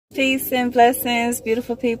Peace and blessings,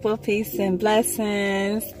 beautiful people. Peace and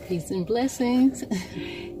blessings. Peace and blessings.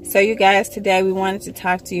 So you guys, today we wanted to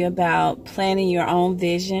talk to you about planning your own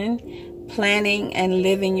vision, planning and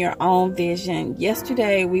living your own vision.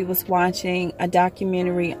 Yesterday we was watching a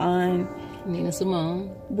documentary on Nina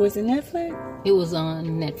Simone. Was it Netflix? It was on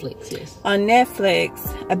Netflix, yes. On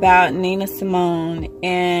Netflix about Nina Simone,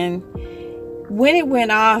 and when it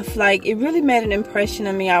went off, like, it really made an impression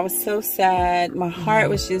on me. I was so sad. My heart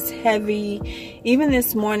was just heavy. Even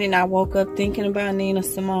this morning, I woke up thinking about Nina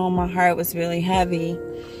Simone. My heart was really heavy.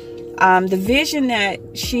 The vision that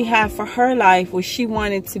she had for her life was she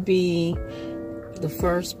wanted to be the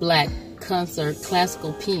first black concert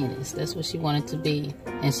classical pianist. That's what she wanted to be.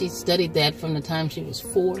 And she studied that from the time she was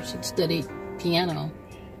 4. She studied piano.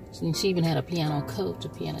 And she even had a piano coach, a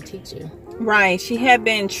piano teacher. Right. She had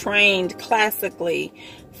been trained classically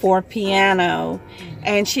for piano.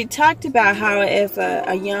 And she talked about how as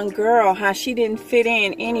a young girl, how she didn't fit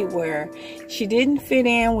in anywhere. She didn't fit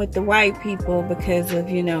in with the white people because of,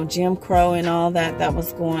 Jim Crow and all that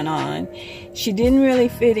was going on. She didn't really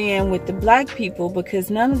fit in with the black people because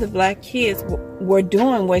none of the black kids were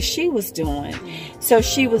doing what she was doing. So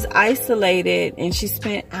she was isolated, and she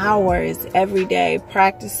spent hours every day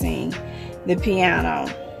practicing the piano.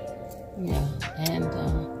 Yeah, and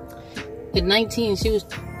at 19,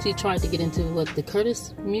 she tried to get into the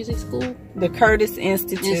Curtis Music School, the Curtis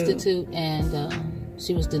Institute, and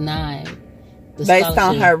she was denied the based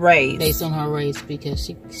on her race. Based on her race, because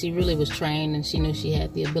she really was trained and she knew she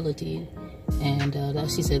had the ability, and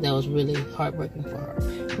she said that was really heartbreaking for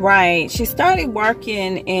her. Right. She started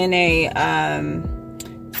working in a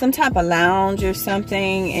some type of lounge or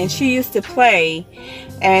something, and she used to play,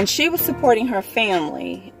 and she was supporting her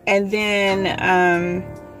family. And then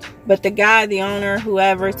but the guy, the owner,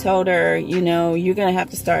 whoever, told her, you're gonna have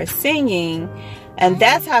to start singing. And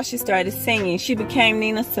that's how she started singing. She became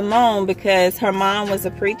Nina Simone because her mom was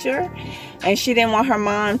a preacher, and she didn't want her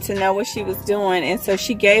mom to know what she was doing, and so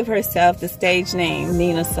she gave herself the stage name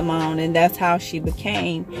Nina Simone, and that's how she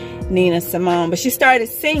became Nina Simone. But she started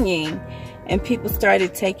singing, and people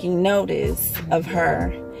started taking notice of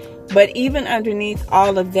her. But even underneath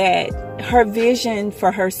all of that, her vision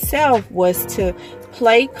for herself was to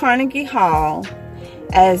play Carnegie Hall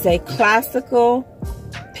as a classical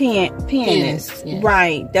pianist. Yeah.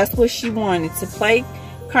 Right. That's what she wanted, to play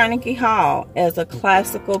Carnegie Hall as a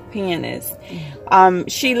classical pianist.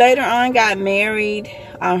 She later on got married.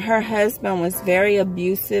 Her husband was very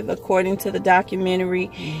abusive, according to the documentary.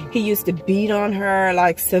 He used to beat on her,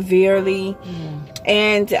 like, severely.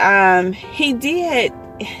 And he did...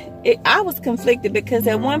 I was conflicted because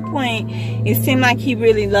at one point it seemed like he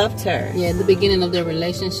really loved her. Yeah, in the beginning of their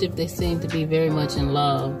relationship, they seemed to be very much in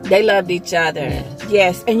love. They loved each other.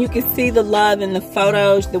 Yes. And you could see the love in the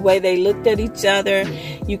photos, the way they looked at each other.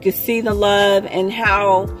 You could see the love, and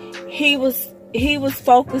how he was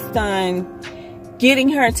focused on getting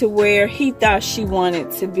her to where he thought she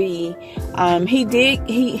wanted to be.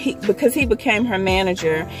 Because he became her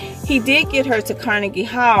manager, he did get her to Carnegie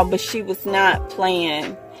Hall, but she was not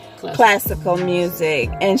playing classical music,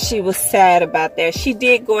 and she was sad about that. She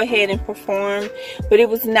did go ahead and perform, but it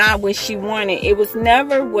was not what she wanted. It was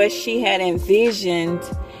never what she had envisioned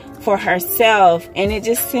for herself, and it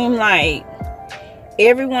just seemed like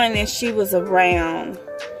everyone that she was around,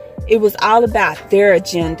 it was all about their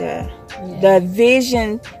agenda. The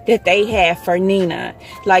vision that they had for Nina.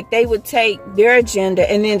 Like, they would take their agenda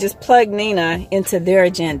and then just plug Nina into their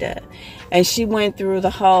agenda. And she went through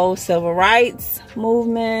the whole civil rights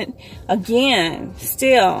movement. Again,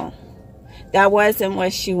 still, that wasn't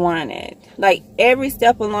what she wanted. Like, every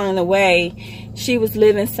step along the way, she was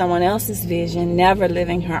living someone else's vision, never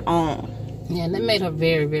living her own. Yeah, and that made her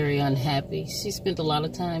very, very unhappy. She spent a lot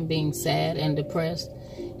of time being sad and depressed.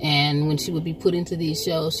 And when she would be put into these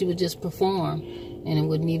shows, she would just perform, and it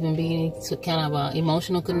wouldn't even be any kind of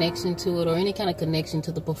emotional connection to it or any kind of connection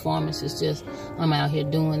to the performance. It's just, I'm out here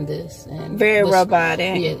doing this. And very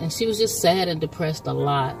robotic. Yeah, and she was just sad and depressed a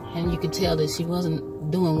lot, and you could tell that she wasn't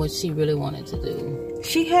doing what she really wanted to do.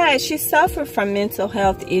 She suffered from mental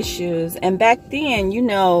health issues, and back then,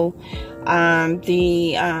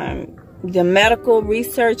 the medical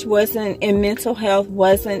research in mental health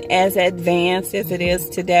wasn't as advanced as it is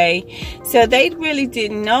today. So they really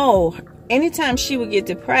didn't know. Anytime she would get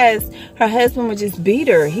depressed, her husband would just beat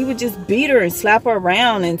her. He would just beat her and slap her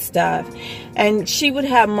around and stuff. And she would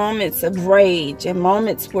have moments of rage, and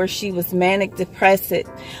moments where she was manic depressive,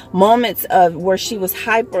 moments of where she was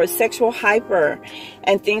sexual hyper,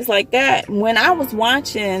 and things like that. When I was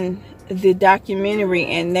watching the documentary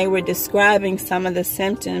and they were describing some of the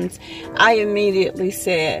symptoms, I immediately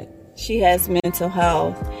said, she has mental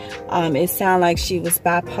health. It sounded like she was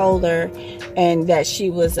bipolar and that she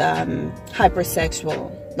was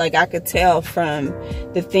hypersexual. Like, I could tell from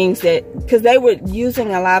the things that, because they were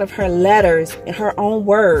using a lot of her letters, her own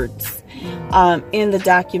words, in the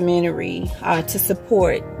documentary to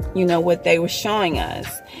support, you know, what they were showing us.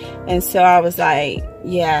 And so I was like,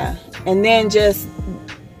 yeah. And then just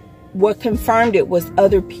what confirmed it was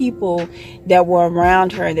other people that were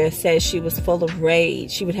around her that said she was full of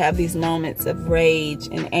rage. She would have these moments of rage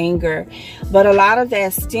and anger. But a lot of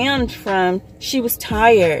that stemmed from she was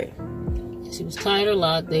tired. She was tired a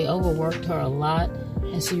lot. They overworked her a lot.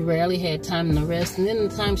 And she rarely had time to rest. And then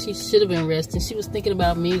the time she should have been resting, she was thinking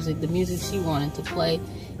about music, the music she wanted to play.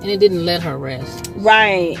 And it didn't let her rest.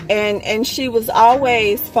 Right. And she was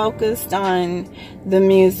always focused on the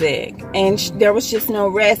music. And there was just no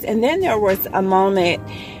rest. And then there was a moment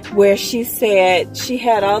where she said she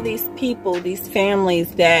had all these people, these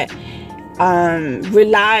families that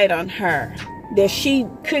relied on her. That she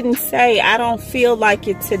couldn't say, I don't feel like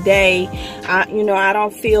it today, I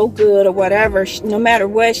don't feel good or whatever. No matter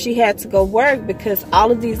what, she had to go work because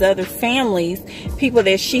all of these other families, people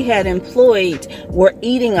that she had employed, were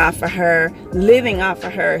eating off of her, living off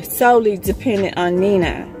of her, solely dependent on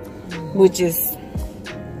Nina, which is,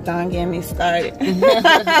 don't get me started.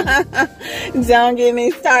 Don't get me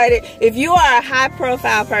started. If you are a high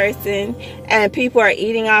profile person and people are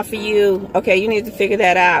eating off of you, okay, you need to figure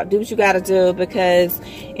that out. Do what you got to do, because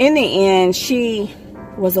in the end, she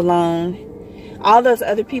was alone. All those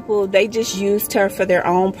other people, they just used her for their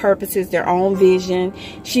own purposes, their own vision.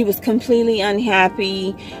 She was completely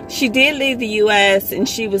unhappy. She did leave the U.S. and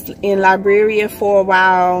she was in Liberia for a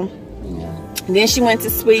while. Then she went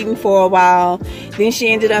to Sweden for a while. Then she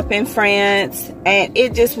ended up in France. And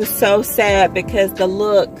it just was so sad because the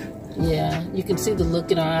look. Yeah, you can see the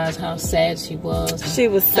look in her eyes, how sad she was. She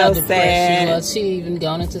was so sad. She was. She even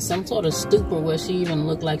gone into some sort of stupor where she even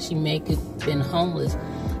looked like she may have been homeless.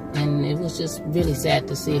 And it was just really sad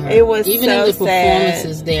to see her. It was even so in the sad.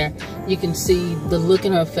 performances there, you can see the look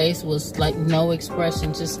in her face was like no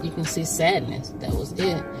expression. Just you can see sadness. That was it,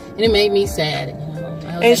 and it made me sad. You know?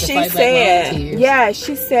 And she said, yeah,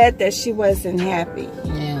 she said that she wasn't happy.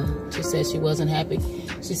 Yeah, she said she wasn't happy.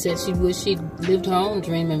 She said she wished she'd lived her own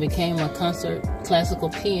dream and became a concert classical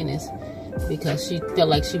pianist, because she felt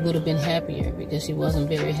like she would have been happier, because she wasn't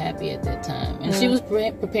very happy at that time. And she was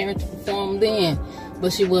preparing to perform then,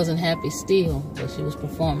 but she wasn't happy still, but she was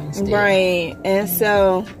performing still. Right. And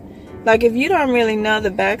so, like, if you don't really know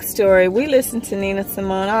the backstory, we listen to Nina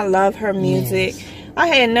Simone. I love her music. Yes. I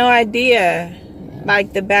had no idea,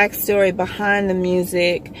 like, the backstory behind the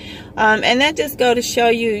music. And that just go to show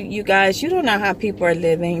you, you guys, you don't know how people are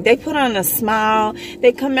living. They put on a smile.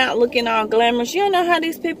 They come out looking all glamorous. You don't know how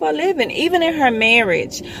these people are living. Even in her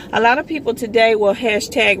marriage, a lot of people today will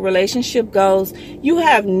hashtag relationship goals. You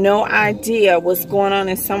have no idea what's going on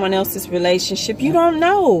in someone else's relationship. You don't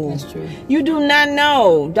know. That's true. You do not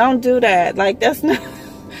know. Don't do that. Like, that's not...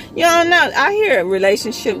 You don't know. I hear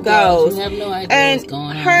relationship goals. You have no idea what's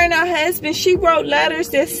going on. Her and her husband, she wrote letters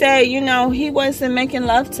that say, you know, he wasn't making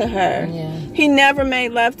love to her. Yeah. He never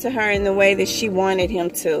made love to her in the way that she wanted him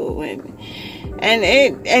to.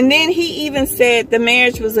 And then he even said the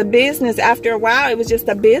marriage was a business. After a while, it was just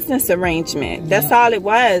a business arrangement. That's all it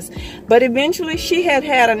was. But eventually, she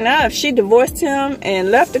had enough. She divorced him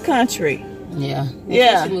and left the country. Yeah.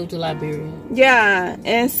 Yeah. She moved to Liberia. Yeah.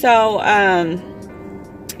 And so...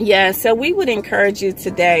 yeah, so we would encourage you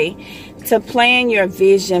today to plan your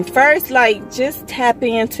vision. First, like, just tap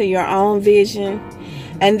into your own vision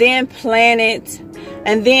and then plan it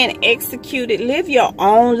and then execute it. Live your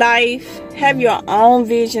own life. Have your own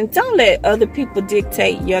vision. Don't let other people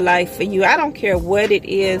dictate your life for you. I don't care what it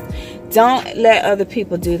is. Don't let other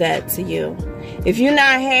people do that to you. If you're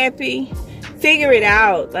not happy, figure it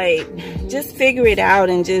out. Like, just figure it out.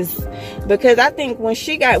 And just, because I think when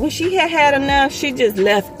she had enough, she just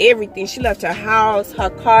left everything. She left her house,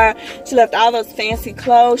 her car, she left all those fancy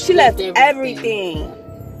clothes, she left everything.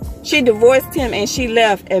 She divorced him and she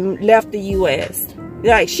left the U.S.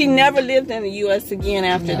 Like, she never lived in the U.S. again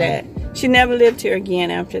after that. She never lived here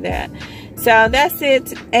again after that. So that's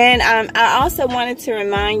it. And I also wanted to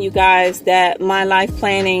remind you guys that my Life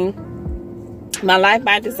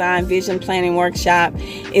by Design Vision Planning Workshop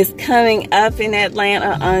is coming up in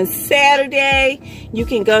Atlanta on Saturday. You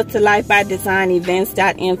can go to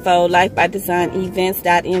lifebydesignevents.info,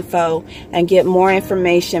 lifebydesignevents.info, and get more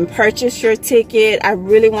information. Purchase your ticket. I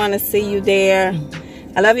really want to see you there.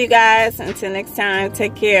 I love you guys. Until next time,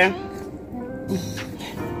 take care.